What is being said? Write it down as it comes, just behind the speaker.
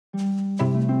This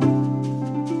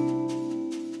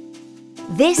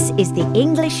is the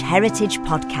English Heritage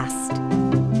Podcast.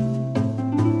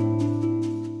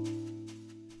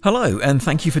 Hello, and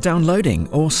thank you for downloading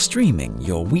or streaming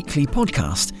your weekly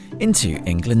podcast into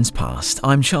England's past.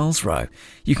 I'm Charles Rowe.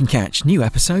 You can catch new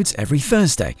episodes every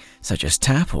Thursday, so just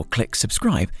tap or click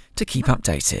subscribe to keep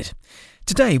updated.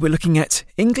 Today we're looking at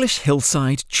English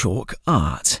hillside chalk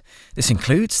art. This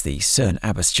includes the Cerne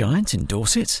Abbas Giant in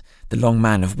Dorset, the Long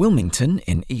Man of Wilmington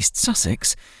in East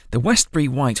Sussex, the Westbury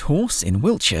White Horse in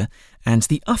Wiltshire, and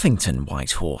the Uffington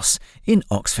White Horse in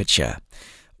Oxfordshire.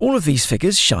 All of these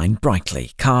figures shine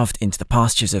brightly, carved into the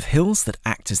pastures of hills that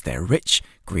act as their rich,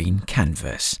 green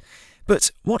canvas.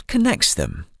 But what connects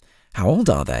them? How old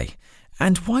are they?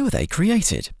 And why were they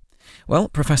created? Well,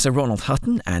 Professor Ronald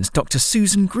Hutton and Dr.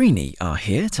 Susan Greaney are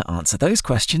here to answer those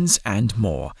questions and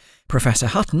more. Professor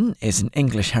Hutton is an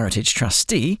English Heritage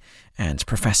Trustee and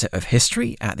Professor of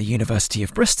History at the University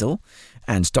of Bristol,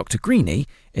 and Dr. Greaney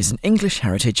is an English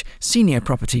Heritage Senior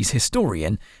Properties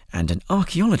Historian and an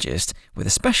archaeologist with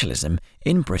a specialism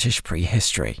in British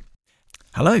prehistory.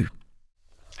 Hello.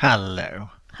 Hello.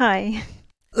 Hi.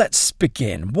 Let's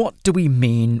begin. What do we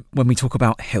mean when we talk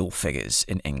about hill figures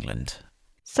in England?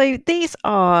 So these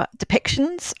are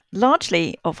depictions,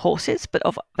 largely of horses, but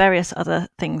of various other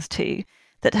things too,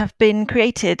 that have been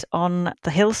created on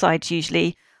the hillsides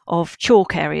usually of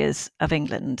chalk areas of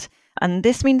England. And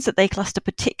this means that they cluster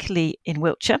particularly in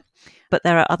Wiltshire, but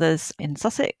there are others in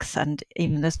Sussex and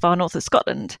even as far north as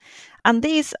Scotland. And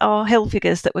these are hill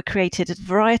figures that were created at a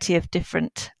variety of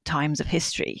different times of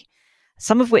history,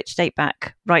 some of which date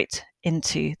back right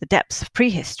into the depths of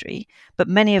prehistory, but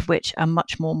many of which are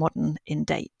much more modern in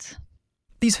date.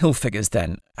 These hill figures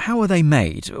then, how are they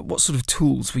made? What sort of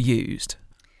tools were used?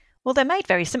 Well, they're made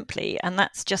very simply, and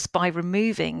that's just by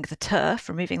removing the turf,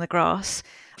 removing the grass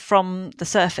from the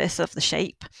surface of the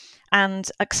shape and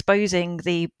exposing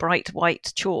the bright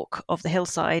white chalk of the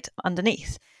hillside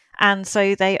underneath. And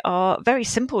so they are very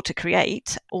simple to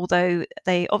create, although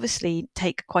they obviously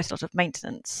take quite a lot of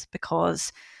maintenance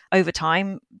because over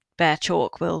time, bare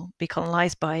chalk will be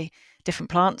colonised by different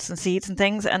plants and seeds and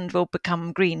things and will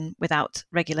become green without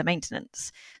regular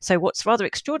maintenance. So what's rather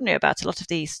extraordinary about a lot of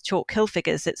these chalk hill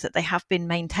figures is that they have been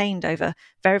maintained over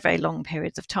very, very long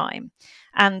periods of time.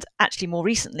 And actually more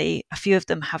recently, a few of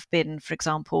them have been, for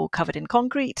example, covered in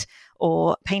concrete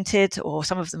or painted, or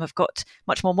some of them have got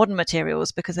much more modern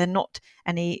materials because they're not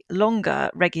any longer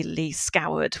regularly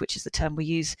scoured, which is the term we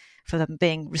use for them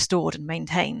being restored and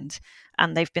maintained.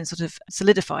 And they've been sort of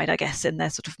solidified, I guess, in their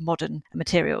sort of modern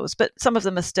materials. But some of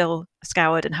them are still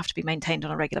scoured and have to be maintained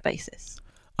on a regular basis.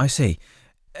 I see.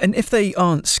 And if they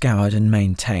aren't scoured and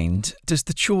maintained, does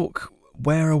the chalk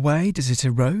wear away? Does it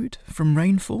erode from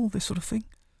rainfall, this sort of thing?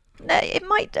 It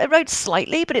might erode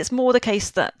slightly, but it's more the case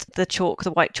that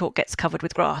the white chalk gets covered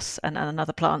with grass and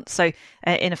another plant. So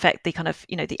in effect, the kind of,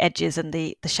 the edges and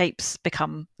the shapes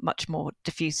become much more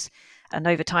diffuse. And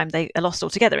over time, they are lost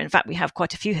altogether. In fact, we have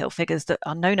quite a few hill figures that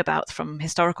are known about from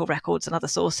historical records and other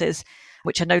sources,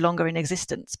 which are no longer in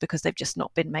existence because they've just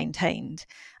not been maintained.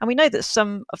 And we know that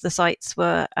some of the sites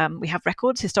we have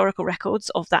historical records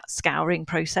of that scouring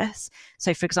process.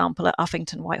 So, for example, at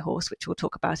Uffington White Horse, which we'll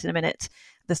talk about in a minute,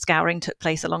 the scouring took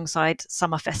place alongside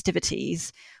summer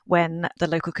festivities when the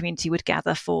local community would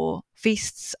gather for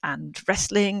feasts and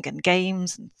wrestling and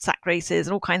games and sack races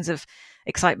and all kinds of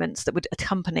excitements that would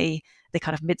accompany the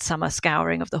kind of midsummer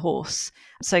scouring of the horse.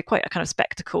 So quite a kind of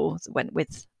spectacle went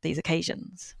with these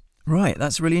occasions. Right,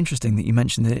 that's really interesting that you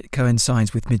mentioned that it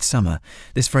coincides with midsummer,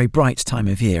 this very bright time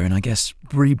of year, and I guess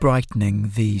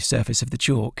re-brightening the surface of the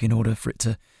chalk in order for it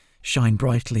to shine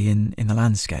brightly in the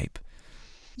landscape.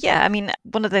 Yeah, I mean,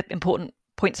 one of the important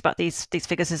points about these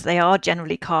figures is they are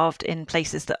generally carved in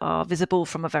places that are visible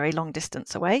from a very long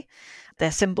distance away.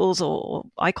 They're symbols or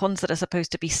icons that are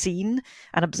supposed to be seen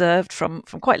and observed from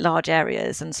quite large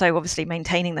areas. And so obviously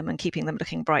maintaining them and keeping them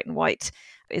looking bright and white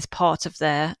is part of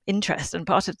their interest. And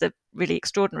part of the really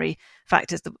extraordinary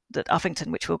fact is that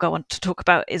Uffington, which we'll go on to talk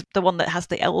about, is the one that has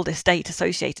the eldest date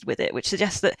associated with it, which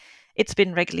suggests that it's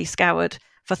been regularly scoured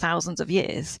for thousands of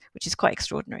years, which is quite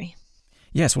extraordinary.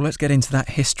 Yes, well, let's get into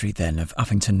that history then of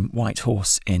Uffington White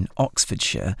Horse in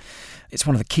Oxfordshire. It's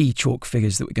one of the key chalk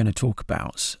figures that we're going to talk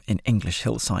about in English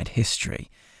hillside history.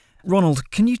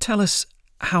 Ronald, can you tell us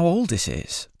how old it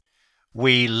is?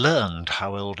 We learned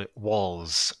how old it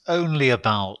was only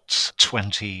about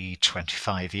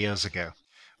 25 years ago,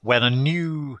 when a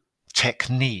new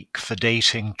technique for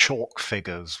dating chalk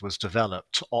figures was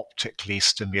developed, optically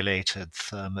stimulated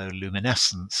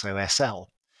thermoluminescence, OSL.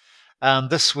 And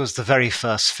this was the very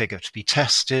first figure to be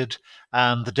tested,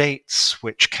 and the dates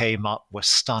which came up were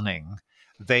stunning.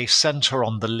 They centre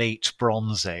on the late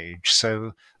Bronze Age,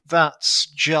 so that's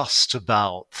just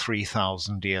about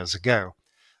 3,000 years ago.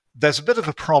 There's a bit of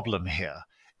a problem here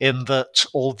in that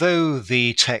although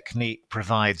the technique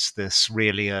provides this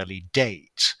really early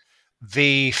date,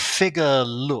 the figure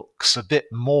looks a bit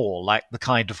more like the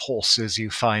kind of horses you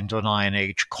find on Iron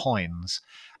Age coins.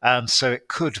 And so it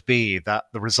could be that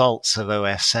the results of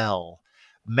OSL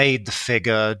made the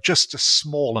figure just a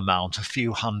small amount, a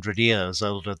few hundred years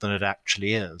older than it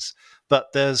actually is.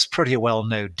 But there's pretty well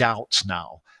no doubt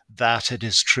now that it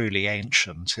is truly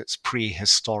ancient. It's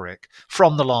prehistoric,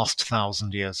 from the last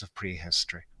 1,000 years of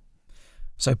prehistory.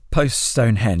 So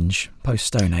post-Stonehenge,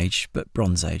 post-Stone Age, but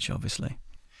Bronze Age, obviously.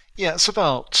 Yeah, it's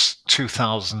about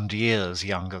 2,000 years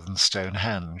younger than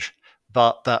Stonehenge,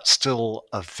 but that's still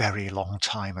a very long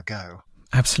time ago.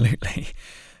 Absolutely.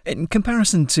 In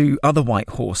comparison to other white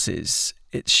horses,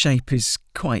 its shape is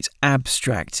quite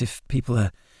abstract. If people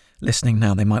are listening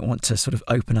now, they might want to sort of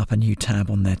open up a new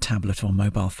tab on their tablet or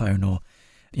mobile phone or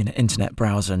internet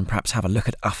browser and perhaps have a look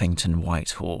at Uffington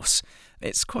White Horse.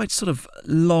 It's quite sort of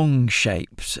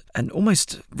long-shaped and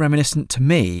almost reminiscent to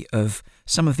me of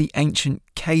some of the ancient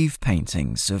cave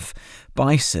paintings of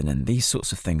bison and these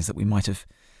sorts of things that we might have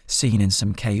seen in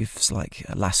some caves like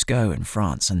Lascaux in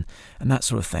France and that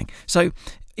sort of thing. So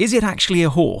is it actually a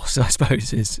horse, I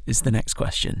suppose, is the next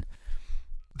question.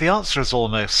 The answer is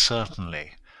almost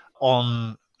certainly.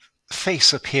 On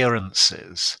face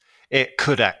appearances, it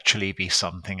could actually be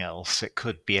something else. It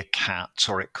could be a cat,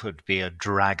 or it could be a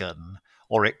dragon,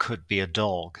 or it could be a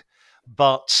dog.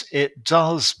 But it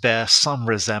does bear some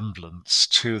resemblance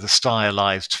to the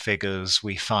stylized figures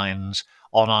we find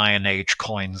on Iron Age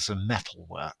coins and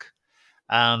metalwork.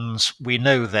 And we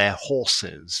know they're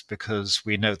horses because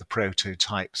we know the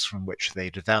prototypes from which they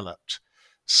developed.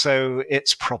 So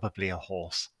it's probably a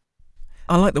horse.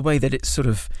 I like the way that it's sort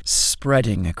of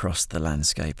spreading across the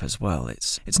landscape as well.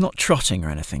 It's not trotting or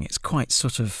anything. It's quite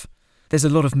sort of... There's a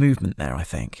lot of movement there, I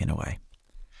think, in a way.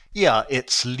 Yeah,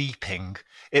 it's leaping.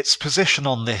 Its position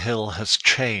on the hill has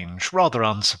changed, rather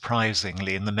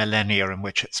unsurprisingly, in the millennia in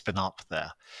which it's been up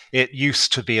there. It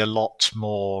used to be a lot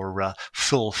more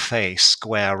full face,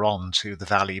 square on to the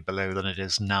valley below than it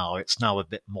is now. It's now a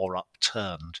bit more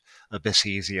upturned, a bit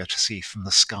easier to see from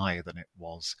the sky than it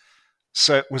was.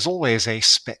 So it was always a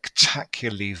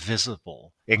spectacularly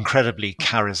visible, incredibly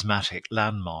charismatic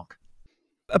landmark.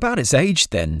 About its age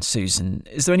then, Susan,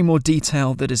 is there any more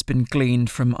detail that has been gleaned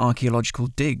from archaeological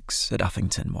digs at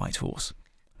Uffington White Horse?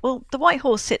 Well, the White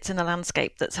Horse sits in a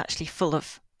landscape that's actually full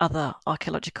of other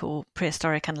archaeological,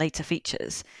 prehistoric and later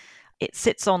features. It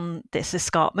sits on this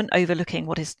escarpment overlooking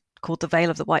what is called the Vale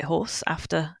of the White Horse,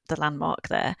 after the landmark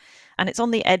there. And it's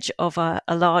on the edge of a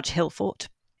large hill fort,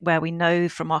 where we know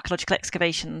from archaeological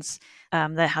excavations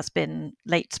there has been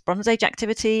late Bronze Age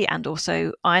activity and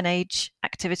also Iron Age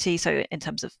activity, so in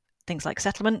terms of things like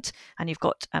settlement, and you've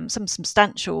got some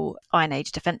substantial Iron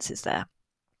Age defences there.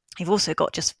 You've also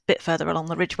got, just a bit further along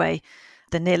the ridgeway,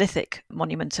 the Neolithic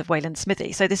monument of Wayland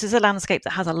Smithy. So this is a landscape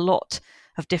that has a lot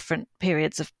of different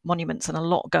periods of monuments and a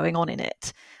lot going on in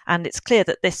it. And it's clear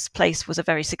that this place was a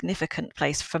very significant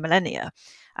place for millennia.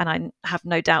 And I have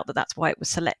no doubt that that's why it was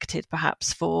selected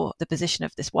perhaps for the position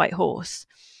of this white horse.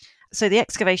 So the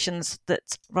excavations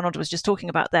that Ronald was just talking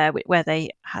about there, where they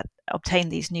had obtained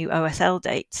these new OSL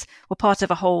dates, were part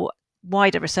of a whole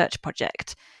wider research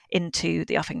project into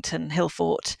the Uffington Hill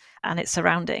Fort and its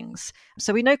surroundings.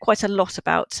 So we know quite a lot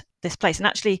about this place. And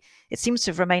actually, it seems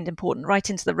to have remained important right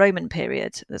into the Roman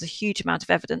period. There's a huge amount of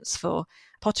evidence for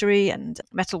pottery and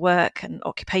metalwork and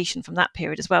occupation from that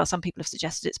period as well. Some people have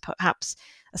suggested it's perhaps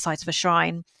a site of a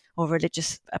shrine or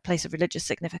a place of religious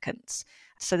significance.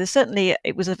 So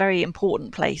it was a very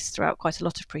important place throughout quite a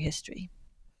lot of prehistory.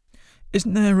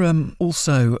 Isn't there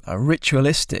also a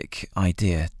ritualistic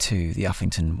idea to the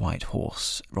Uffington White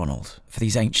Horse, Ronald, for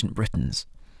these ancient Britons?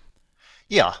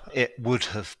 Yeah, it would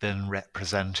have been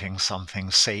representing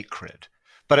something sacred,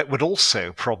 but it would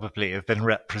also probably have been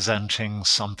representing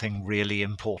something really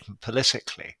important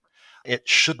politically. It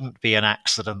shouldn't be an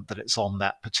accident that it's on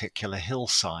that particular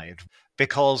hillside,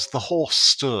 because the horse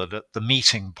stood at the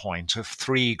meeting point of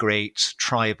three great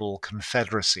tribal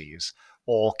confederacies,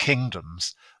 or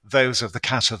kingdoms, those of the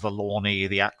Catuvellauni,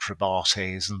 the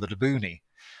Atrebates, and the Dobuni.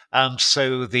 And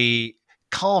so the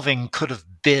carving could have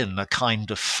been a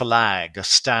kind of flag, a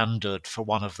standard for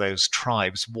one of those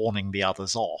tribes, warning the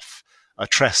others off a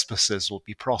trespassers will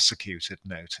be prosecuted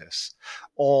notice.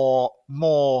 Or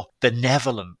more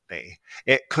benevolently,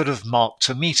 it could have marked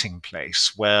a meeting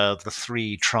place where the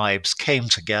three tribes came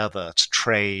together to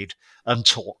trade and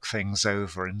talk things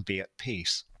over and be at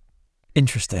peace.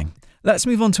 Interesting. Let's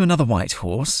move on to another white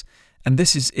horse, and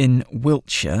this is in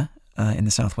Wiltshire, in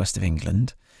the southwest of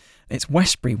England. It's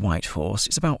Westbury White Horse.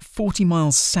 It's about 40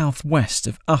 miles southwest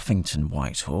of Uffington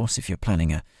White Horse, if you're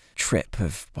planning a trip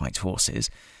of white horses.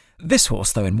 This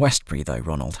horse, though, in Westbury,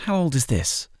 Ronald, how old is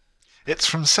this? It's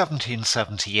from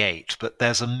 1778, but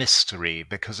there's a mystery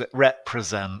because it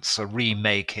represents a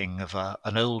remaking of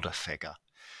an older figure.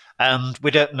 And we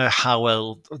don't know how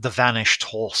old the vanished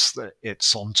horse that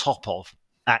it's on top of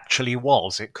actually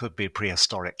was. It could be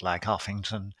prehistoric like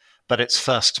Uffington, but it's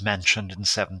first mentioned in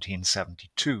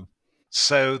 1772.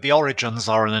 So the origins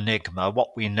are an enigma.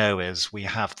 What we know is we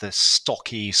have this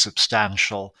stocky,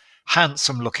 substantial,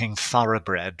 handsome-looking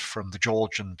thoroughbred from the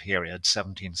Georgian period,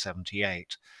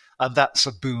 1778. And that's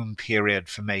a boom period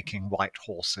for making white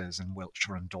horses in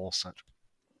Wiltshire and Dorset.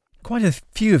 Quite a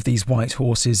few of these white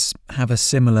horses have a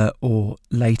similar or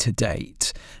later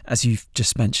date, as you've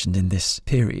just mentioned in this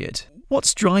period.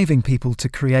 What's driving people to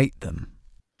create them?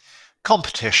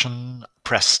 Competition,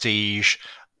 prestige.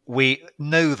 We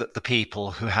know that the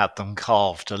people who had them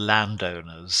carved are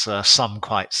landowners, some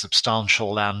quite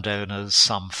substantial landowners,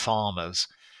 some farmers.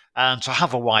 And to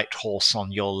have a white horse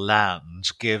on your land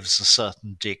gives a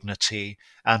certain dignity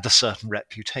and a certain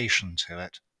reputation to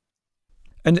it.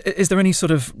 And is there any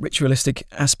sort of ritualistic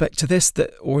aspect to this,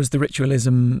 or has the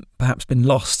ritualism perhaps been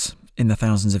lost in the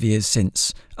thousands of years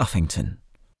since Uffington?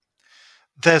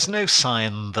 There's no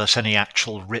sign that any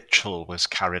actual ritual was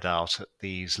carried out at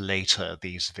these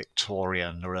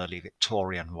Victorian or early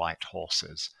Victorian white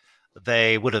horses.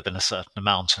 They would have been a certain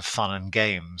amount of fun and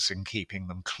games in keeping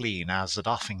them clean, as at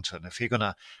Uffington. If you're going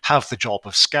to have the job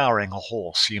of scouring a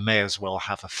horse, you may as well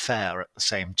have a fair at the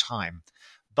same time,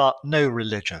 but no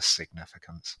religious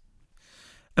significance.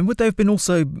 And would there have been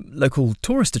also local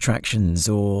tourist attractions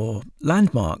or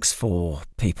landmarks for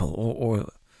people,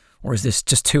 or is this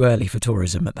just too early for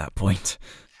tourism at that point?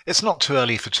 It's not too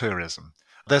early for tourism.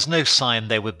 There's no sign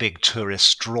they were big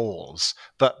tourist draws,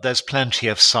 but there's plenty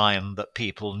of sign that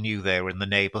people knew they were in the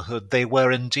neighbourhood. They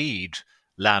were indeed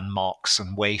landmarks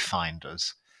and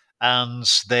wayfinders, and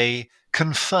they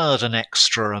conferred an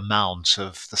extra amount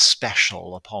of the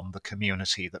special upon the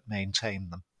community that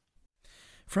maintained them.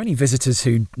 For any visitors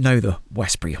who know the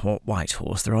Westbury White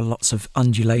Horse, there are lots of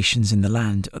undulations in the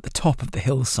land at the top of the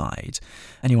hillside.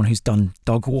 Anyone who's done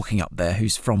dog walking up there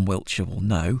who's from Wiltshire will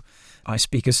know. I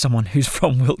speak as someone who's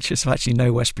from Wiltshire, so I actually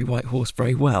know Westbury White Horse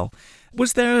very well.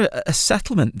 Was there a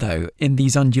settlement, though, in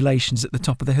these undulations at the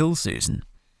top of the hill, Susan?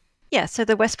 Yeah, so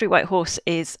the Westbury White Horse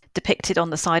is depicted on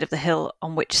the side of the hill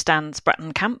on which stands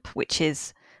Bratton Camp, which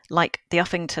is, like the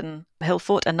Uffington hill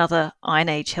fort, another Iron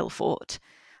Age hill fort.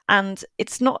 And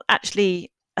it's not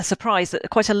actually a surprise that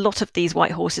quite a lot of these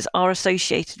white horses are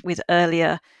associated with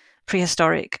earlier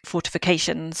prehistoric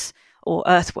fortifications or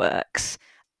earthworks.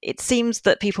 It seems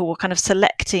that people were kind of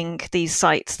selecting these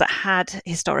sites that had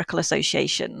historical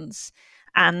associations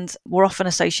and were often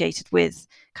associated with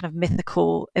kind of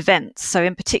mythical events. So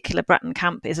in particular, Bratton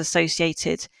Camp is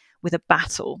associated with a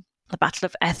battle, the Battle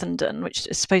of Ethandun, which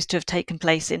is supposed to have taken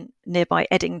place in nearby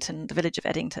Eddington, the village of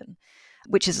Eddington,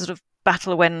 which is a sort of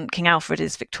battle when King Alfred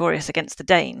is victorious against the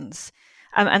Danes.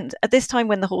 And at this time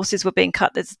when the horses were being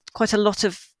cut, there's quite a lot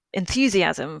of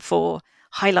enthusiasm for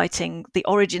highlighting the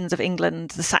origins of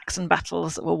England, the Saxon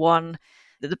battles that were won,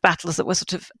 the battles that were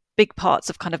sort of big parts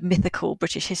of kind of mythical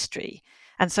British history.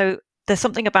 And so there's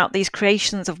something about these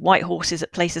creations of white horses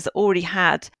at places that already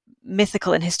had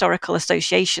mythical and historical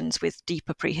associations with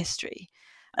deeper prehistory.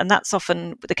 And that's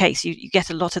often the case. You get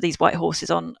a lot of these white horses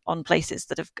on places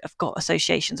that have got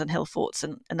associations and hill forts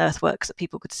and earthworks that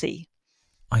people could see.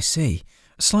 I see.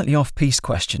 A slightly off-piste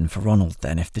question for Ronald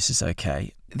then, if this is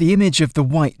okay. The image of the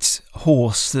white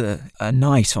horse, a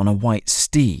knight on a white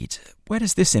steed, where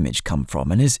does this image come from?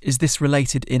 And is this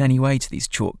related in any way to these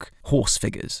chalk horse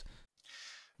figures?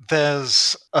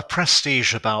 There's a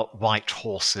prestige about white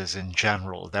horses in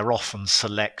general. They're often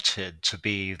selected to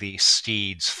be the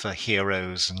steeds for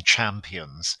heroes and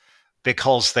champions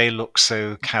because they look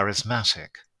so charismatic,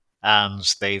 and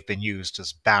they've been used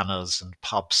as banners and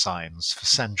pub signs for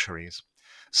centuries.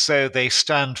 So they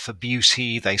stand for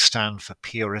beauty, they stand for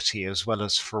purity, as well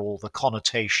as for all the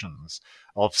connotations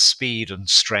of speed and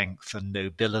strength and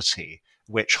nobility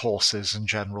which horses in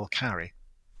general carry.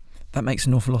 That makes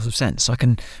an awful lot of sense. I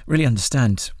can really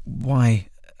understand why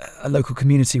a local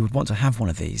community would want to have one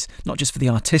of these, not just for the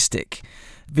artistic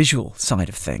visual side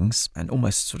of things and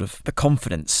almost sort of the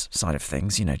confidence side of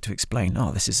things, to explain,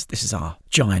 this is our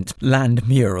giant land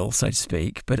mural, so to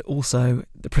speak, but also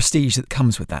the prestige that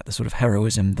comes with that, the sort of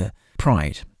heroism, the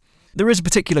pride. There is a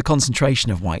particular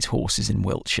concentration of white horses in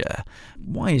Wiltshire.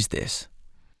 Why is this?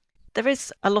 There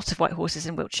is a lot of white horses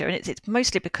in Wiltshire, and it's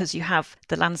mostly because you have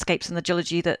the landscapes and the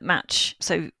geology that match.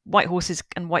 So white horses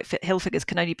and white hill figures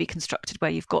can only be constructed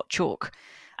where you've got chalk.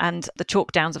 And the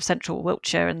chalk downs of central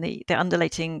Wiltshire and the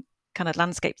undulating kind of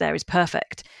landscape there is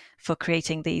perfect for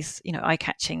creating these,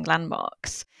 eye-catching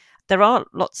landmarks. There are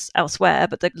lots elsewhere,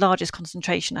 but the largest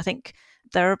concentration, I think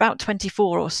there are about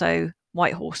 24 or so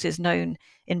white horses known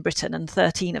in Britain, and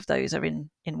 13 of those are in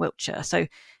Wiltshire. So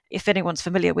if anyone's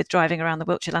familiar with driving around the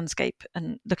Wiltshire landscape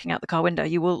and looking out the car window,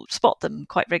 you will spot them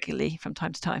quite regularly from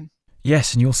time to time.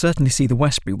 Yes, and you'll certainly see the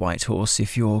Westbury White Horse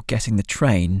if you're getting the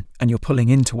train and you're pulling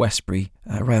into Westbury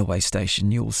railway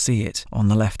station. You'll see it on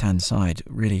the left-hand side,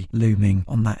 really looming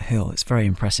on that hill. It's a very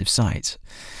impressive sight.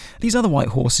 These other white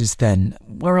horses then,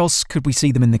 where else could we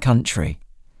see them in the country?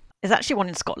 There's actually one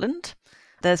in Scotland.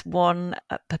 There's one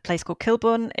at a place called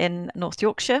Kilburn in North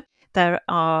Yorkshire. There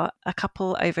are a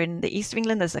couple over in the east of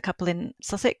England. There's a couple in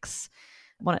Sussex,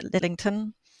 one at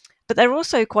Lillington. But there are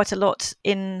also quite a lot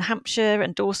in Hampshire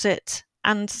and Dorset,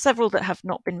 and several that have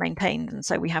not been maintained. And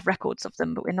so we have records of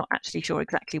them, but we're not actually sure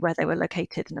exactly where they were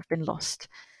located and have been lost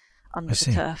under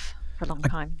the turf for a long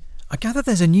time. I gather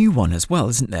there's a new one as well,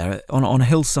 isn't there, on a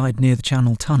hillside near the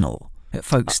Channel Tunnel at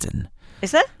Folkestone?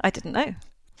 Is there? I didn't know.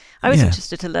 I was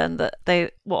interested to learn that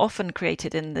they were often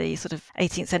created in the sort of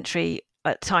 18th century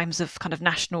at times of kind of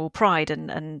national pride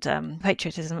and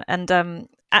patriotism. And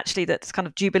actually that's kind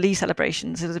of Jubilee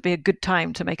celebrations. It would be a good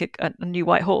time to make a new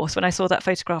white horse. When I saw that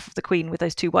photograph of the Queen with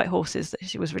those two white horses that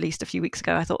she was released a few weeks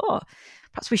ago, I thought,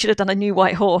 perhaps we should have done a new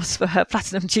white horse for her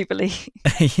Platinum Jubilee.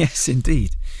 Yes,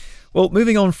 indeed. Well,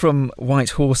 moving on from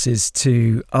white horses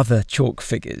to other chalk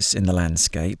figures in the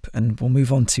landscape, and we'll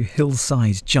move on to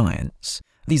hillside giants.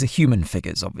 These are human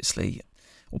figures, obviously,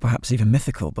 or perhaps even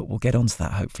mythical, but we'll get onto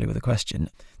that hopefully with a question.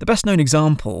 The best known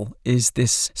example is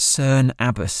this Cerne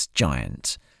Abbas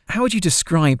giant. How would you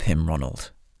describe him,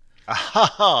 Ronald?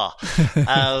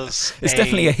 It's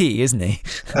definitely a he, isn't he?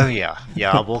 Oh, yeah,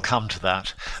 we'll come to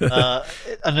that.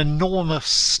 An enormous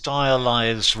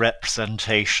stylized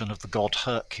representation of the god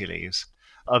Hercules,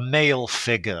 a male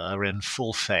figure in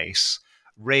full face,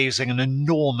 raising an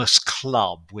enormous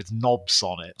club with knobs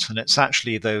on it. And it's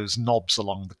actually those knobs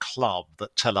along the club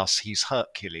that tell us he's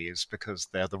Hercules, because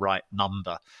they're the right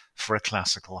number for a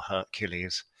classical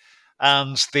Hercules.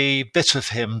 And the bit of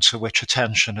him to which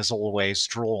attention is always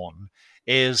drawn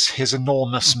is his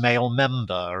enormous male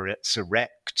member. It's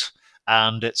erect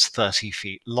and it's 30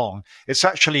 feet long. It's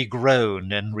actually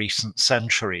grown in recent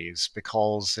centuries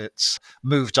because it's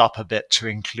moved up a bit to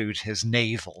include his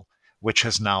navel, which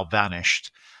has now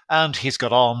vanished. And he's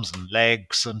got arms and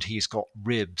legs, and he's got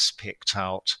ribs picked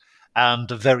out, and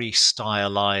a very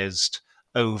stylized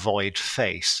ovoid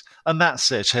face. And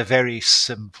that's it, a very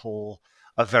simple,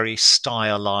 a very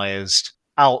stylized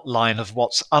outline of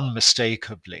what's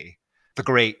unmistakably the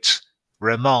great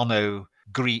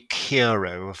Romano-Greek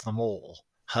hero of them all,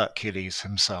 Hercules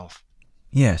himself.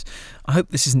 Yes, I hope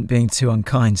this isn't being too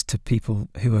unkind to people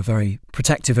who are very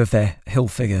protective of their hill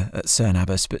figure at Cerne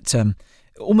Abbas, but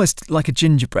almost like a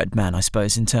gingerbread man, I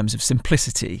suppose, in terms of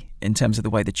simplicity, in terms of the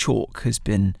way the chalk has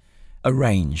been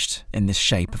arranged in this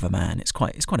shape of a man. It's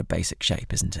quite a basic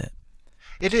shape, isn't it?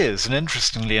 It is, and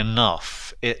interestingly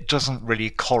enough, it doesn't really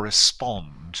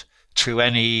correspond to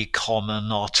any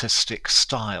common artistic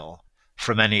style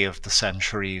from any of the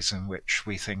centuries in which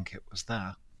we think it was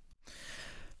there.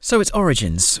 So its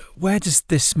origins, where does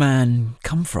this man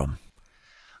come from?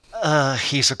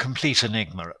 He's a complete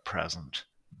enigma at present.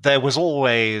 There was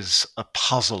always a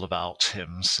puzzle about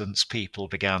him since people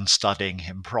began studying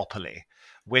him properly,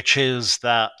 which is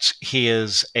that he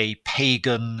is a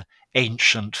pagan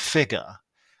ancient figure,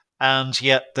 and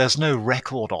yet there's no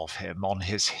record of him on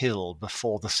his hill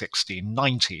before the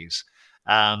 1690s.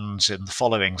 And in the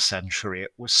following century, it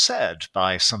was said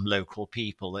by some local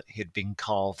people that he'd been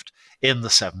carved in the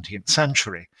 17th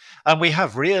century. And we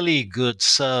have really good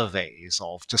surveys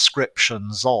of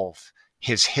descriptions of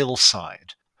his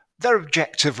hillside. They're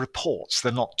objective reports.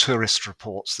 They're not tourist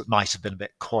reports that might have been a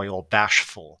bit coy or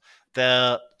bashful.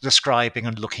 They're describing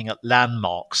and looking at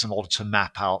landmarks in order to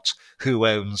map out who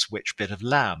owns which bit of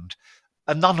land.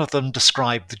 And none of them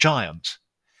describe the giant.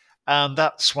 And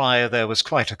that's why there was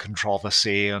quite a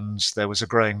controversy, and there was a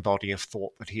growing body of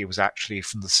thought that he was actually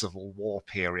from the Civil War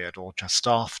period or just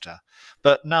after.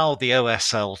 But now the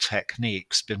OSL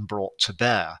technique's been brought to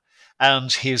bear,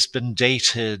 and he's been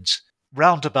dated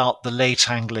round about the late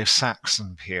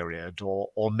Anglo-Saxon period,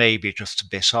 or maybe just a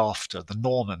bit after the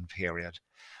Norman period.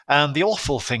 And the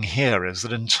awful thing here is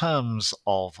that in terms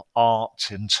of art,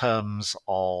 in terms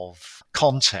of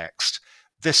context,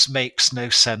 this makes no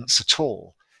sense at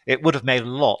all. It would have made a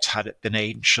lot had it been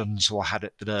ancient or had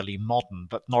it been early modern,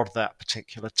 but not at that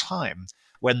particular time,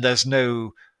 when there's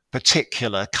no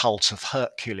particular cult of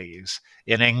Hercules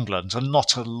in England and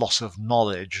not a lot of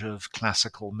knowledge of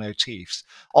classical motifs.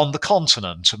 On the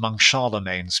continent, among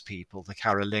Charlemagne's people, the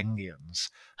Carolingians,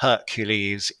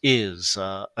 Hercules is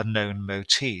a known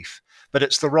motif. But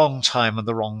it's the wrong time and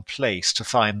the wrong place to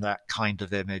find that kind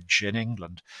of image in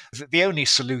England. The only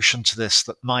solution to this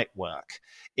that might work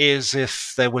is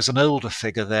if there was an older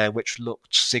figure there which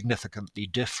looked significantly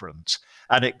different,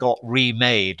 and it got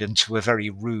remade into a very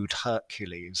rude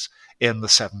Hercules in the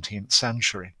 17th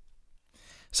century.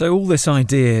 So all this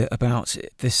idea about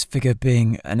this figure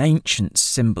being an ancient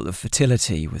symbol of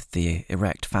fertility with the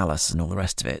erect phallus and all the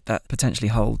rest of it, that potentially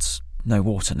holds no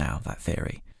water now, that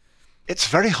theory. It's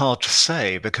very hard to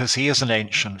say, because he is an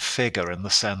ancient figure in the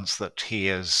sense that he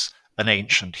is an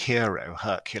ancient hero,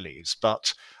 Hercules,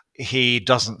 but he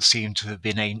doesn't seem to have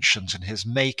been ancient in his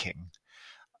making.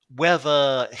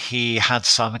 Whether he had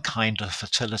some kind of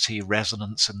fertility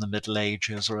resonance in the Middle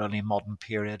Ages or early modern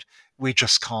period, we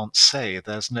just can't say.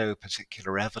 There's no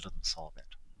particular evidence of it.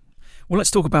 Well,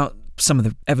 let's talk about some of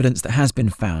the evidence that has been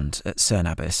found at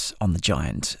Cerne Abbas on the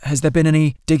giant. Has there been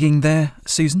any digging there,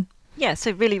 Susan? Yeah,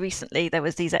 so really recently there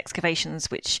was these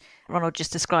excavations which Ronald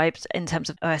just described in terms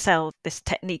of OSL, this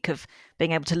technique of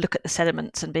being able to look at the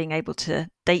sediments and being able to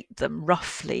date them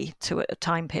roughly to a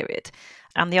time period.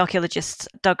 And the archaeologists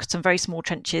dug some very small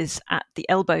trenches at the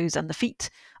elbows and the feet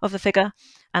of the figure,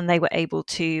 and they were able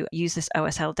to use this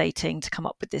OSL dating to come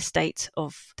up with this date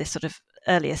of this sort of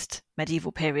earliest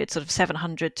medieval period, sort of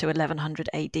 700 to 1100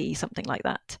 AD, something like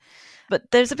that. But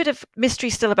there's a bit of mystery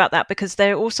still about that, because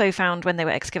they also found, when they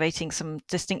were excavating, some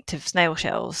distinctive snail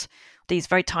shells. These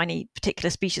very tiny particular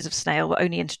species of snail were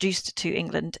only introduced to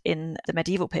England in the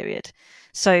medieval period.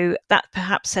 So that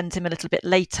perhaps sent him a little bit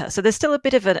later. So there's still a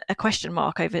bit of a question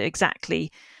mark over exactly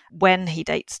when he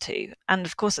dates to. And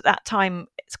of course, at that time,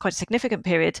 it's quite a significant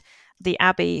period. The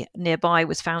abbey nearby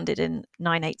was founded in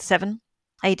 987.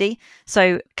 AD.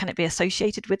 So can it be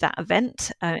associated with that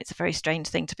event? It's a very strange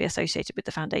thing to be associated with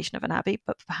the foundation of an abbey,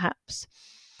 but perhaps.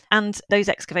 And those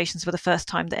excavations were the first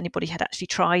time that anybody had actually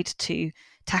tried to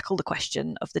tackle the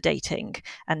question of the dating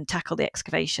and tackle the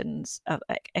excavation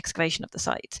of the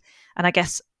site. And I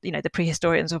guess, the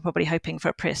prehistorians were probably hoping for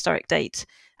a prehistoric date,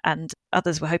 and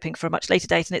others were hoping for a much later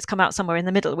date, and it's come out somewhere in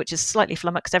the middle, which has slightly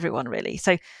flummoxed everyone, really.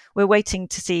 So we're waiting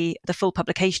to see the full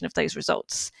publication of those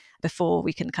results before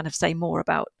we can kind of say more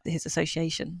about his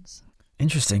associations.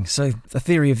 Interesting. So the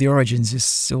theory of the origins is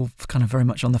still kind of very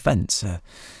much on the fence,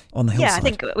 on the hillside. Yeah, I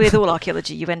think with all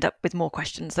archaeology, you end up with more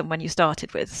questions than when you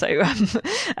started with. So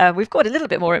we've got a little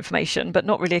bit more information, but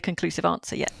not really a conclusive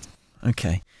answer yet.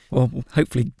 Okay. Well, we'll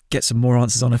hopefully get some more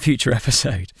answers on a future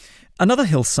episode. Another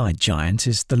hillside giant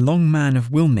is the Long Man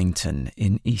of Wilmington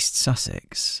in East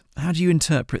Sussex. How do you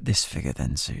interpret this figure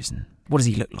then, Susan? What does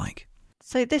he look like?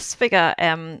 So this figure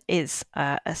is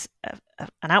an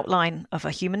outline of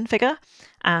a human figure,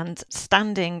 and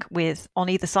standing with, on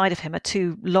either side of him, are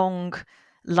two long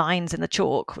lines in the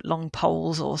chalk, long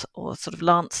poles or sort of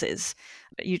lances.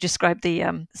 You described the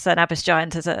Cerne Abbas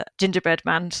giant as a gingerbread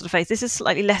man sort of face. This is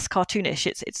slightly less cartoonish.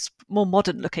 It's more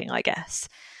modern looking, I guess.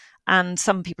 And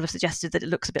some people have suggested that it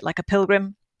looks a bit like a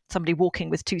pilgrim, somebody walking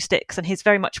with two sticks, and he's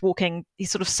very much walking,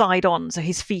 he's sort of side on, so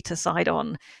his feet are side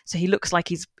on, so he looks like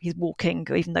he's walking,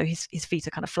 even though his feet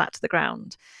are kind of flat to the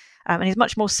ground. And he's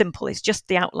much more simple. It's just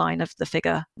the outline of the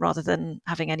figure rather than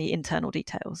having any internal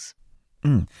details.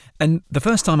 And the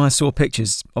first time I saw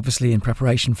pictures, obviously in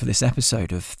preparation for this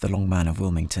episode of The Long Man of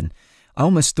Wilmington, I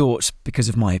almost thought, because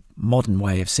of my modern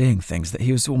way of seeing things, that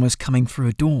he was almost coming through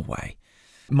a doorway,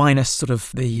 minus sort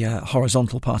of the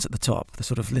horizontal part at the top, the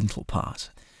sort of lintel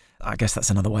part. I guess that's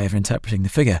another way of interpreting the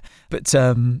figure. But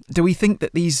do we think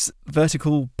that these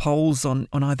vertical poles on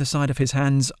either side of his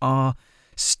hands are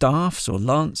staffs or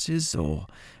lances, or?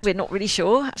 We're not really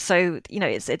sure. So,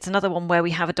 it's another one where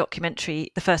we have a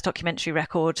documentary. The first documentary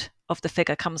record of the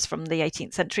figure comes from the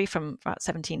 18th century, from about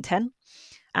 1710.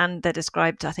 And they're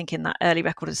described, I think, in that early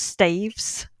record as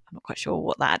staves. I'm not quite sure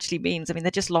what that actually means. I mean,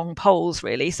 they're just long poles,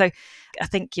 really. So I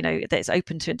think, that it's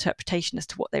open to interpretation as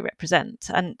to what they represent.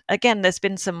 And again, there's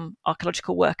been some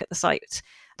archaeological work at the site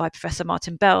by Professor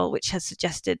Martin Bell, which has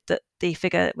suggested that the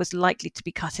figure was likely to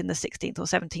be cut in the 16th or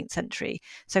 17th century.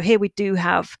 So here we do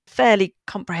have fairly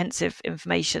comprehensive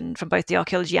information from both the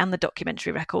archaeology and the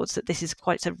documentary records that this is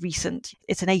quite a recent,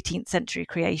 it's an 18th century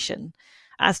creation.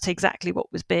 As to exactly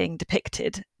what was being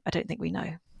depicted, I don't think we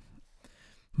know.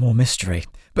 More mystery.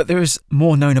 But there is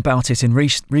more known about it in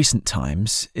recent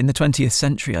times. In the 20th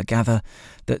century, I gather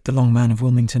that the Long Man of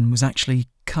Wilmington was actually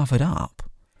covered up.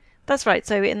 That's right.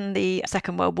 So in the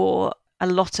Second World War, a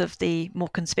lot of the more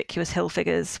conspicuous hill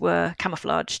figures were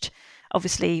camouflaged.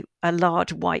 Obviously, a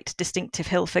large white distinctive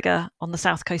hill figure on the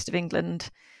south coast of England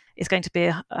is going to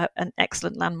be an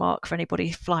excellent landmark for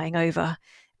anybody flying over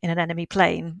in an enemy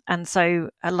plane. And so,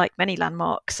 like many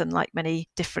landmarks and like many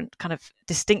different kind of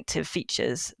distinctive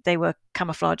features, they were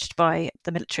camouflaged by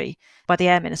the military, by the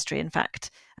Air Ministry, in fact,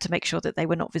 to make sure that they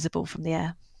were not visible from the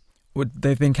air. Would they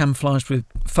have been camouflaged with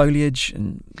foliage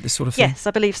and this sort of thing? Yes,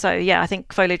 I believe so. Yeah, I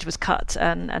think foliage was cut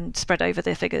and spread over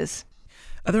the figures.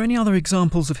 Are there any other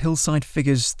examples of hillside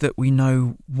figures that we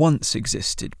know once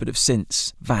existed but have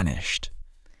since vanished?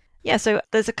 Yeah, so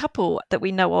there's a couple that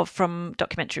we know of from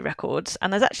documentary records,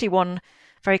 and there's actually one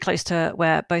very close to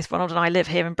where both Ronald and I live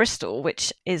here in Bristol,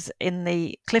 which is in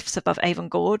the cliffs above Avon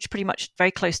Gorge, pretty much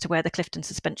very close to where the Clifton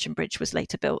Suspension Bridge was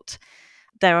later built.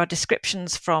 There are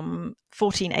descriptions from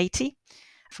 1480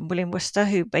 from William Worcester,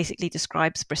 who basically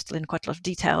describes Bristol in quite a lot of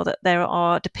detail, that there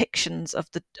are depictions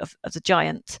of the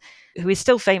giant, who is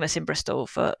still famous in Bristol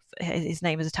for his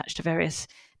name is attached to various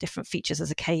different features,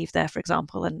 as a cave there, for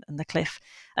example, and the cliff,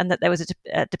 and that there was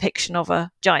a depiction of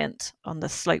a giant on the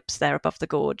slopes there above the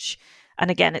gorge. And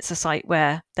again, it's a site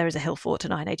where there is a hill fort,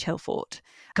 an Iron Age hill fort.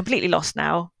 Completely lost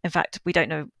now. In fact, we don't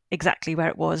know exactly where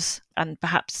it was, and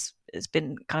perhaps it's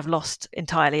been kind of lost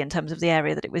entirely in terms of the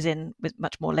area that it was in, with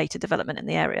much more later development in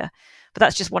the area. But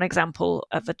that's just one example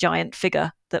of a giant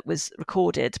figure that was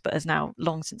recorded but has now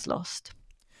long since lost.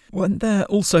 Weren't there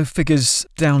also figures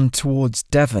down towards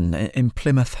Devon in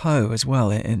Plymouth Hoe as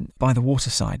well, by the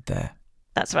waterside there?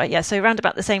 That's right, yeah. So around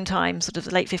about the same time, sort of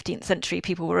the late 15th century,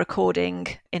 people were recording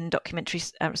in documentary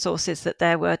sources that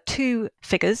there were two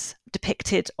figures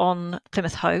depicted on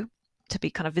Plymouth Hoe, to be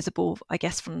kind of visible, I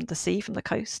guess, from the sea, from the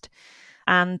coast.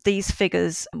 And these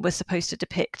figures were supposed to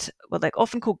depict, well, they're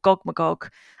often called Gog Magog,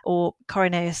 or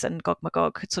Corineus and Gog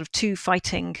Magog, sort of two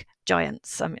fighting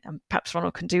giants. I mean, perhaps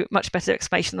Ronald can do much better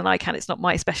explanation than I can. It's not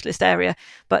my specialist area,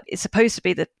 but it's supposed to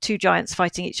be the two giants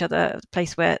fighting each other, the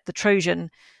place where the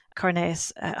Trojan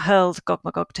Corineus hurled Gog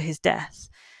Magog to his death.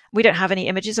 We don't have any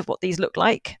images of what these look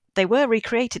like. They were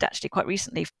recreated actually quite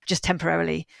recently, just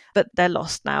temporarily, but they're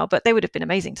lost now. But they would have been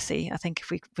amazing to see, I think,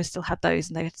 if we still had those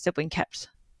and they had still been kept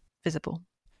visible.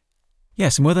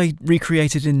 Yes, and were they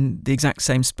recreated in the exact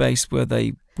same space where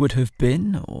they would have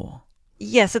been, or?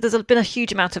 Yeah, so there's been a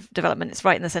huge amount of development. It's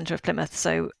right in the centre of Plymouth,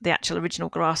 so the actual original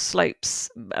grass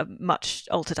slopes are much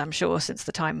altered, I'm sure, since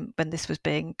the time when this was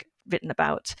being written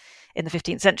about in the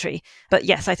 15th century. But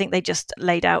yes, I think they just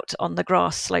laid out on the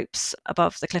grass slopes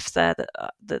above the cliffs there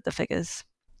the figures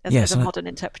as a modern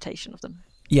interpretation of them.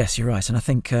 Yes, you're right. And I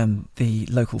think the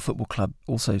local football club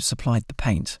also supplied the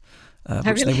paint,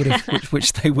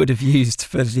 which they would have used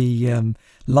for the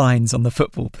lines on the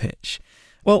football pitch.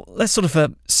 Well, let's sort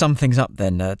of sum things up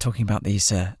then, talking about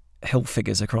these hill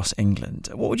figures across England.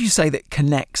 What would you say that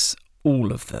connects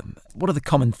all of them? What are the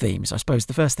common themes? I suppose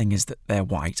the first thing is that they're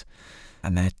white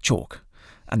and they're chalk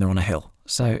and they're on a hill.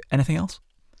 So anything else?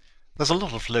 There's a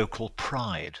lot of local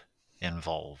pride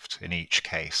involved in each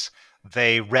case.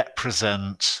 They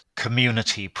represent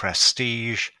community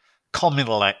prestige,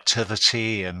 communal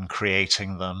activity in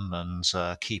creating them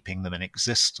and keeping them in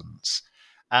existence,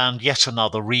 and yet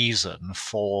another reason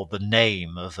for the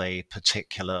name of a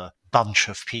particular bunch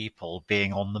of people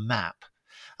being on the map.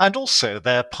 And also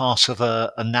they're part of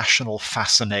a national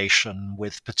fascination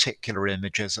with particular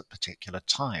images at particular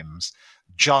times.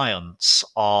 Giants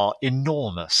are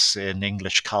enormous in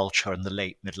English culture in the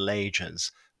late Middle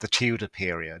Ages, the Tudor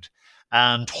period,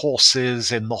 and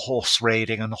horses in the horse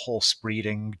raiding and horse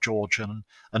breeding Georgian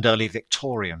and early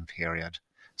Victorian period.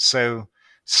 So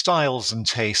styles and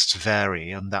tastes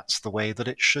vary, and that's the way that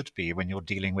it should be when you're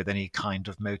dealing with any kind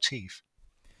of motif.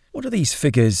 What do these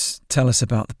figures tell us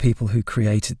about the people who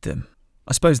created them?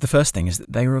 I suppose the first thing is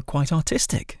that they were quite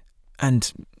artistic and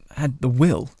had the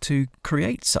will to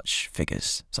create such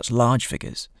figures, such large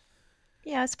figures.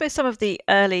 Yeah, I suppose some of the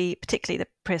early, particularly the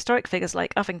prehistoric figures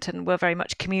like Uffington, were very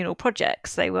much communal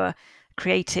projects. They were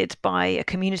created by a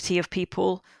community of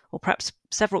people, or perhaps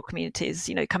several communities,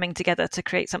 coming together to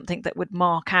create something that would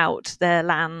mark out their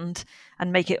land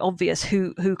and make it obvious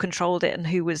who controlled it and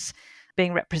who was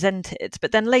being represented.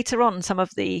 But then later on, some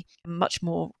of the much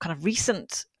more kind of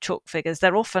recent chalk figures,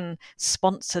 they're often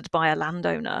sponsored by a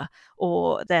landowner,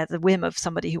 or they're the whim of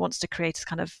somebody who wants to create a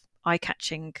kind of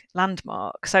eye-catching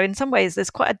landmark. So in some ways, there's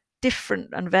quite a different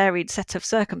and varied set of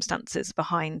circumstances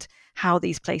behind how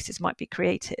these places might be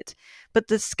created. But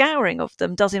the scouring of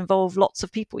them does involve lots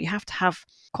of people. You have to have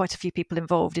quite a few people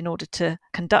involved in order to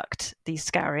conduct these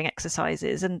scouring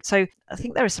exercises. And so I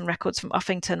think there are some records from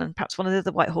Uffington and perhaps one of the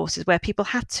other White Horses where people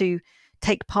had to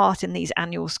take part in these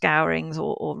annual scourings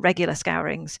or regular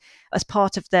scourings as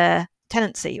part of their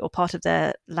tenancy or part of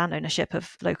their land ownership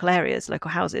of local areas,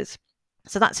 local houses.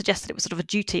 So that suggested it was sort of a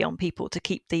duty on people to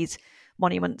keep these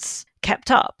monuments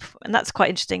kept up. And that's quite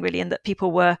interesting, really, in that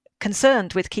people were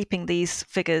concerned with keeping these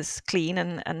figures clean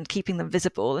and keeping them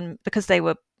visible. And because they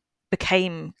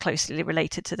became closely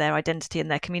related to their identity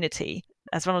and their community,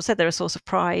 as Ronald said, they're a source of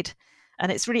pride.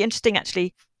 And it's really interesting,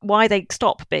 actually, why they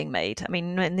stop being made. I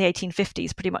mean, in the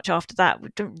 1850s, pretty much after that, we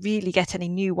don't really get any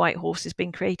new white horses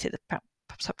being created,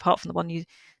 perhaps apart from the one you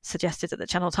suggested at the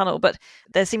Channel Tunnel. But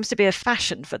there seems to be a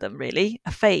fashion for them, really,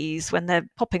 a phase when they're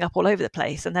popping up all over the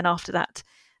place. And then after that,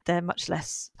 they're much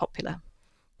less popular.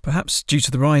 Perhaps due to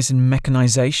the rise in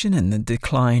mechanisation and the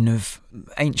decline of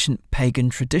ancient pagan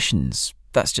traditions.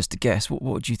 That's just a guess. What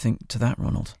would you think to that,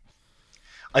 Ronald?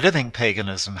 I don't think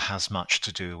paganism has much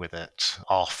to do with it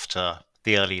after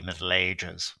the early Middle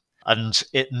Ages. And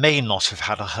it may not have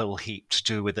had a whole heap to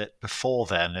do with it before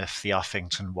then if the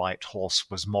Uffington White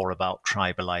Horse was more about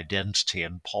tribal identity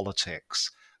and politics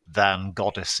than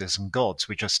goddesses and gods.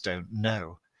 We just don't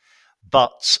know.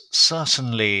 But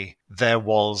certainly there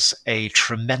was a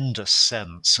tremendous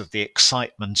sense of the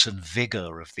excitement and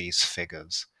vigour of these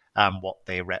figures and what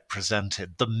they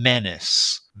represented. The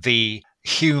menace, the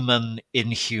human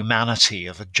inhumanity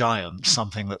of a giant,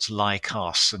 something that's like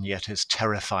us and yet is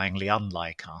terrifyingly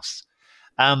unlike us,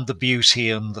 and the beauty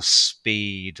and the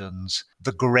speed and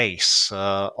the grace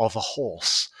of a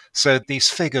horse. So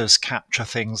these figures capture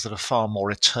things that are far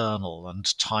more eternal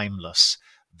and timeless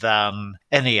than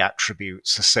any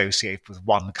attributes associated with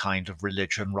one kind of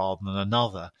religion rather than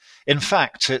another. In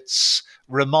fact, it's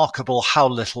remarkable how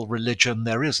little religion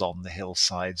there is on the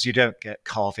hillsides. You don't get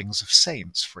carvings of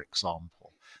saints, for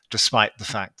example, despite the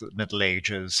fact that the Middle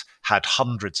Ages had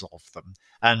hundreds of them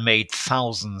and made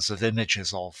thousands of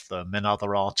images of them in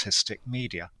other artistic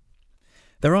media.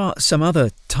 There are some other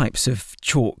types of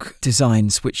chalk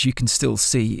designs which you can still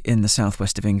see in the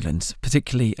southwest of England,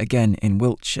 particularly, again, in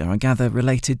Wiltshire, I gather,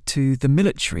 related to the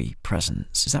military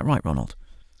presence. Is that right, Ronald?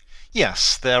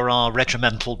 Yes, there are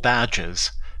regimental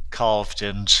badges carved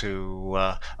into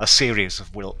a series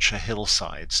of Wiltshire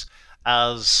hillsides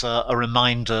as a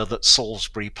reminder that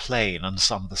Salisbury Plain and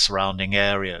some of the surrounding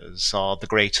areas are the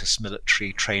greatest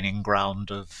military training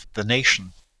ground of the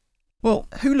nation. Well,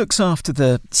 who looks after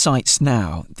the sites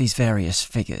now, these various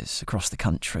figures across the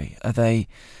country? Are they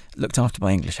looked after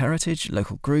by English Heritage,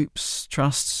 local groups,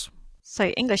 trusts? So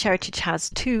English Heritage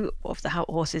has two of the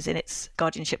horses in its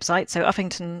guardianship site, so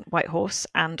Uffington White Horse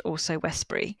and also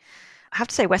Westbury. I have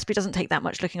to say Westbury doesn't take that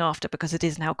much looking after because it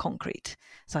is now concrete.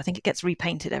 So I think it gets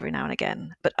repainted every now and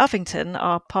again. But Uffington,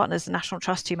 our partners, the National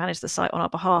Trust who manage the site on our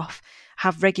behalf,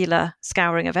 have regular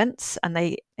scouring events and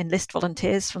they enlist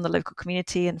volunteers from the local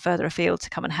community and further afield to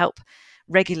come and help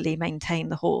regularly maintain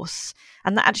the horse.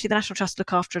 And that actually the National Trust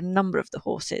look after a number of the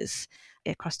horses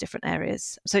across different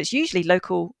areas. So it's usually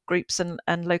local groups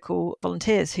and local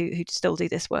volunteers who still do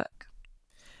this work.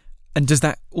 And does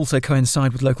that also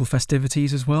coincide with local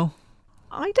festivities as well?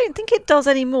 I don't think it does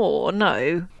anymore,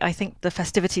 no. I think the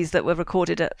festivities that were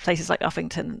recorded at places like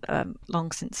Uffington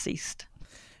long since ceased.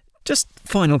 Just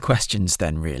final questions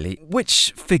then, really.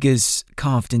 Which figures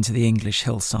carved into the English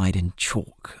hillside in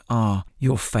chalk are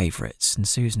your favourites? And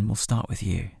Susan, we'll start with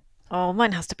you. Oh,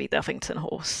 mine has to be the Uffington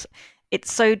horse.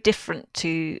 It's so different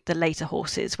to the later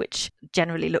horses, which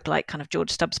generally look like kind of George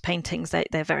Stubbs paintings.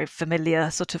 They're very familiar,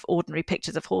 sort of ordinary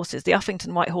pictures of horses. The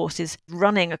Uffington White Horse is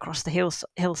running across the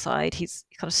hillside. He's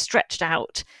kind of stretched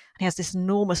out and he has this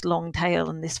enormous long tail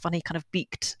and this funny kind of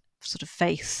beaked sort of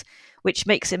face, which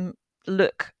makes him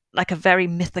look like a very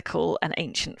mythical and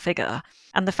ancient figure.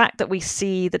 And the fact that we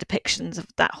see the depictions of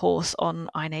that horse on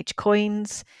Iron Age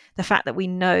coins, the fact that we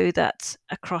know that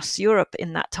across Europe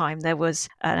in that time there was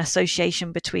an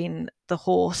association between the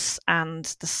horse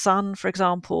and the sun, for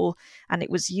example, and it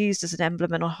was used as an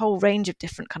emblem in a whole range of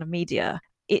different kind of media.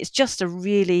 It's just a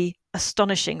really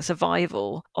astonishing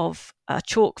survival of a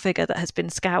chalk figure that has been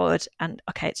scoured and,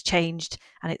 okay, it's changed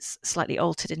and it's slightly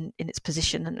altered in its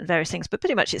position and various things, but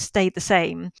pretty much it's stayed the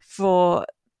same for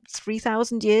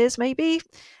 3,000 years maybe.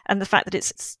 And the fact that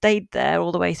it's stayed there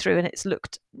all the way through and it's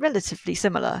looked relatively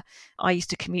similar. I used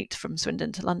to commute from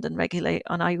Swindon to London regularly,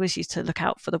 and I always used to look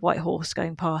out for the White Horse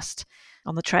going past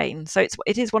on the train. So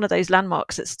it is one of those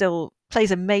landmarks that still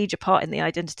plays a major part in the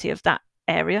identity of that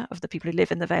area, of the people who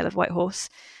live in the Vale of White Horse.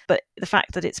 But the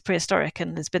fact that it's prehistoric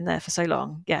and has been there for so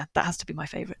long, yeah, that has to be my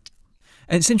favourite.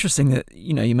 And it's interesting that,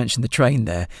 you mentioned the train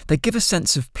there. They give a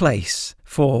sense of place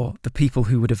for the people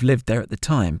who would have lived there at the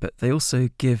time, but they also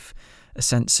give a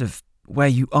sense of where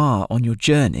you are on your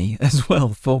journey as well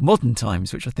for modern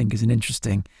times, which I think is an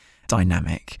interesting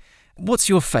dynamic. What's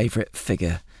your favourite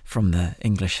figure from the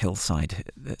English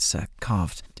hillside that's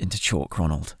carved into chalk,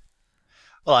 Ronald?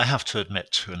 Well, I have to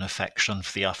admit to an affection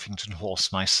for the Uffington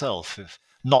Horse myself, if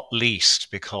not least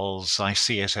because I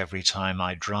see it every time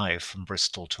I drive from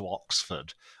Bristol to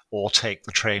Oxford or take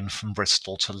the train from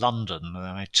Bristol to London,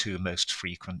 my two most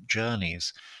frequent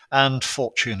journeys. And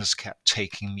fortune has kept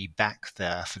taking me back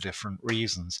there for different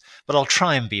reasons. But I'll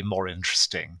try and be more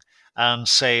interesting and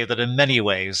say that in many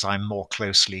ways I'm more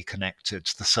closely connected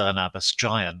to the Cerne Abbas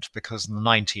giant because in the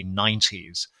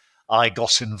 1990s, I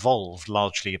got involved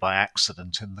largely by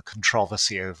accident in the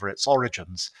controversy over its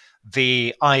origins.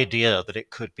 The idea that it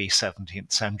could be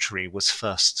 17th century was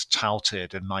first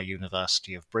touted in my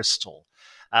University of Bristol.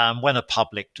 When a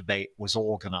public debate was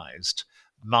organised,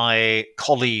 my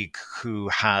colleague who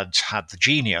had the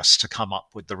genius to come up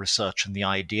with the research and the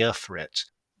idea for it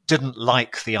didn't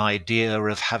like the idea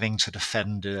of having to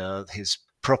defend his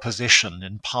proposition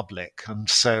in public, and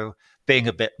so being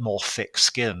a bit more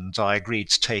thick-skinned, I agreed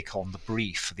to take on the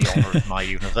brief for the honour of my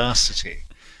university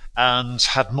and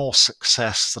had more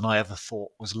success than I ever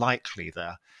thought was likely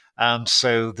there. And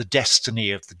so the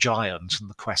destiny of the giant and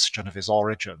the question of his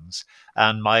origins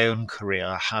and my own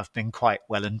career have been quite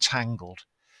well entangled.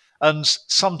 And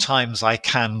sometimes I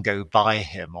can go by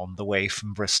him on the way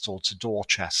from Bristol to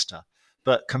Dorchester,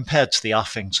 but compared to the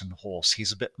Uffington Horse,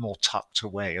 he's a bit more tucked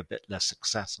away, a bit less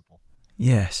accessible.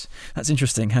 Yes, that's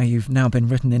interesting how you've now been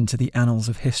written into the annals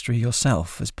of history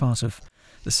yourself as part of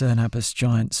the Cerne Abbas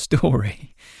giant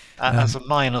story. As a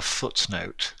minor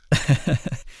footnote.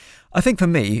 I think for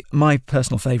me, my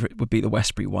personal favourite would be the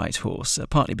Westbury White Horse,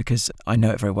 partly because I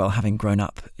know it very well, having grown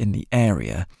up in the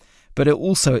area. But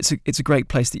it's a great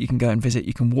place that you can go and visit.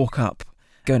 You can walk up,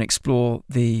 go and explore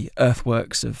the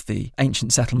earthworks of the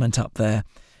ancient settlement up there,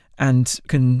 and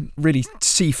can really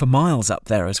see for miles up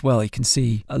there as well. You can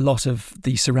see a lot of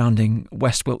the surrounding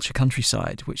West Wiltshire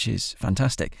countryside, which is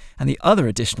fantastic. And the other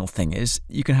additional thing is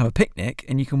you can have a picnic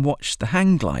and you can watch the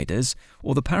hang gliders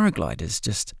or the paragliders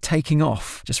just taking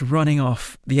off, just running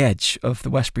off the edge of the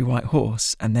Westbury White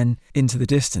Horse and then into the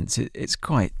distance. It's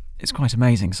quite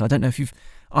amazing. So I don't know if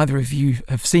either of you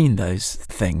have seen those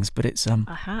things, but it's...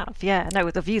 I have, yeah.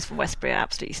 No, the views from Westbury are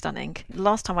absolutely stunning.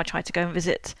 Last time I tried to go and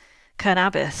visit Cerne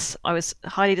Abbas, I was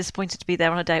highly disappointed to be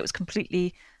there on a day it was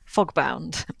completely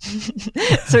fog-bound.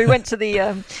 So we went to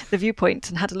the viewpoint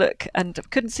and had a look and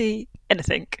couldn't see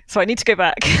anything. So I need to go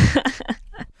back.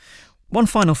 One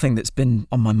final thing that's been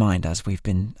on my mind as we've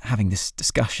been having this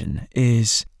discussion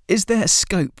is there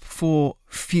scope for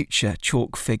future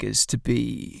chalk figures to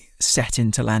be set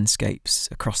into landscapes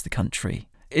across the country?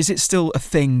 Is it still a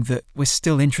thing that we're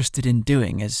still interested in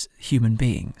doing as human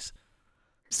beings?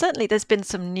 Certainly there's been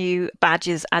some new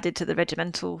badges added to the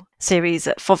regimental series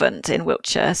at Fovant in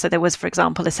Wiltshire. So there was, for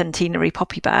example, a centenary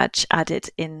poppy badge added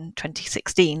in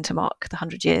 2016 to mark the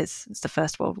 100 years since the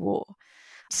First World War.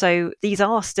 So these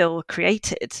are still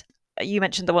created. You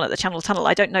mentioned the one at the Channel Tunnel.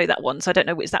 I don't know that one, so I don't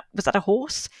know, was that a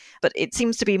horse? But it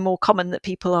seems to be more common that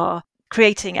people are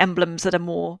creating emblems that are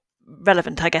more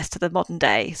relevant, I guess, to the modern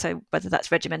day. So whether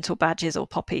that's regimental badges or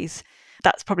poppies,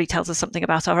 that probably tells us something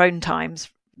about our own times.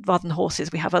 Rather than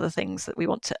horses, we have other things that we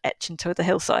want to etch into the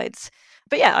hillsides.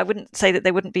 But yeah, I wouldn't say that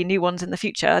there wouldn't be new ones in the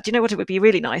future. Do you know what it would be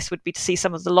really nice would be to see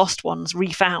some of the lost ones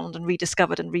refound and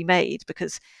rediscovered and remade,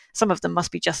 because some of them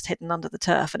must be just hidden under the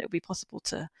turf and it would be possible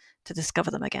to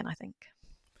discover them again, I think.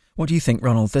 What do you think,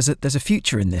 Ronald? There's a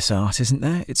future in this art, isn't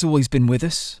there? It's always been with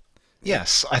us.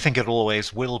 Yes, I think it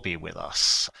always will be with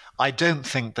us. I don't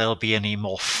think there'll be any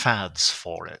more fads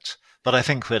for it. But I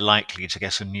think we're likely to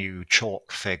get a new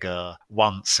chalk figure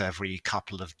once every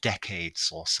couple of decades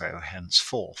or so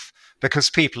henceforth, because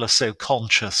people are so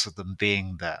conscious of them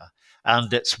being there.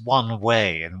 And it's one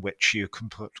way in which you can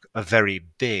put a very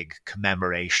big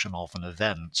commemoration of an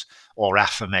event or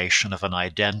affirmation of an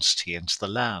identity into the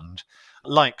land.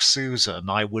 Like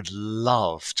Susan, I would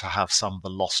love to have some of the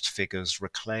lost figures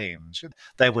reclaimed.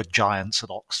 There were giants at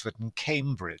Oxford and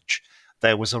Cambridge.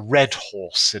 There was a red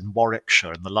horse in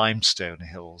Warwickshire in the limestone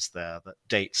hills there that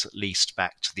dates at least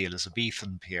back to the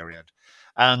Elizabethan period.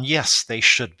 And yes, they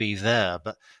should be there,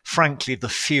 but frankly, the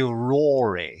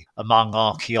furore among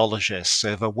archaeologists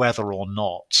over whether or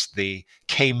not the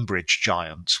Cambridge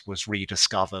giant was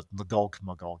rediscovered in the Gog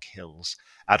Magog Hills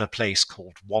at a place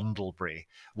called Wandlebury,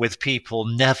 with people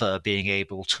never being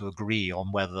able to agree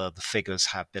on whether the figures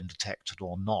have been detected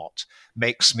or not,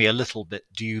 makes me a little bit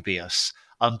dubious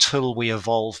until we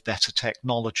evolve better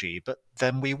technology, but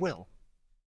then we will.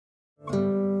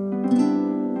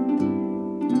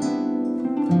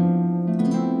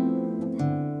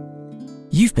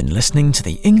 You've been listening to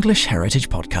the English Heritage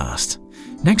Podcast.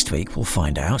 Next week, we'll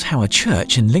find out how a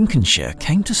church in Lincolnshire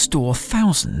came to store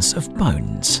thousands of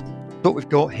bones. What we've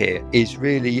got here is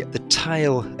really the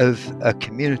tale of a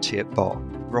community at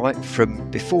Barton, right from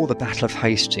before the Battle of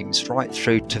Hastings right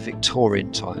through to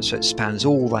Victorian times, so it spans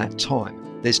all that time.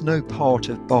 There's no part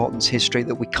of Barton's history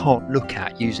that we can't look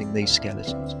at using these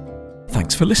skeletons.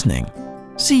 Thanks for listening.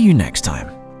 See you next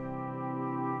time.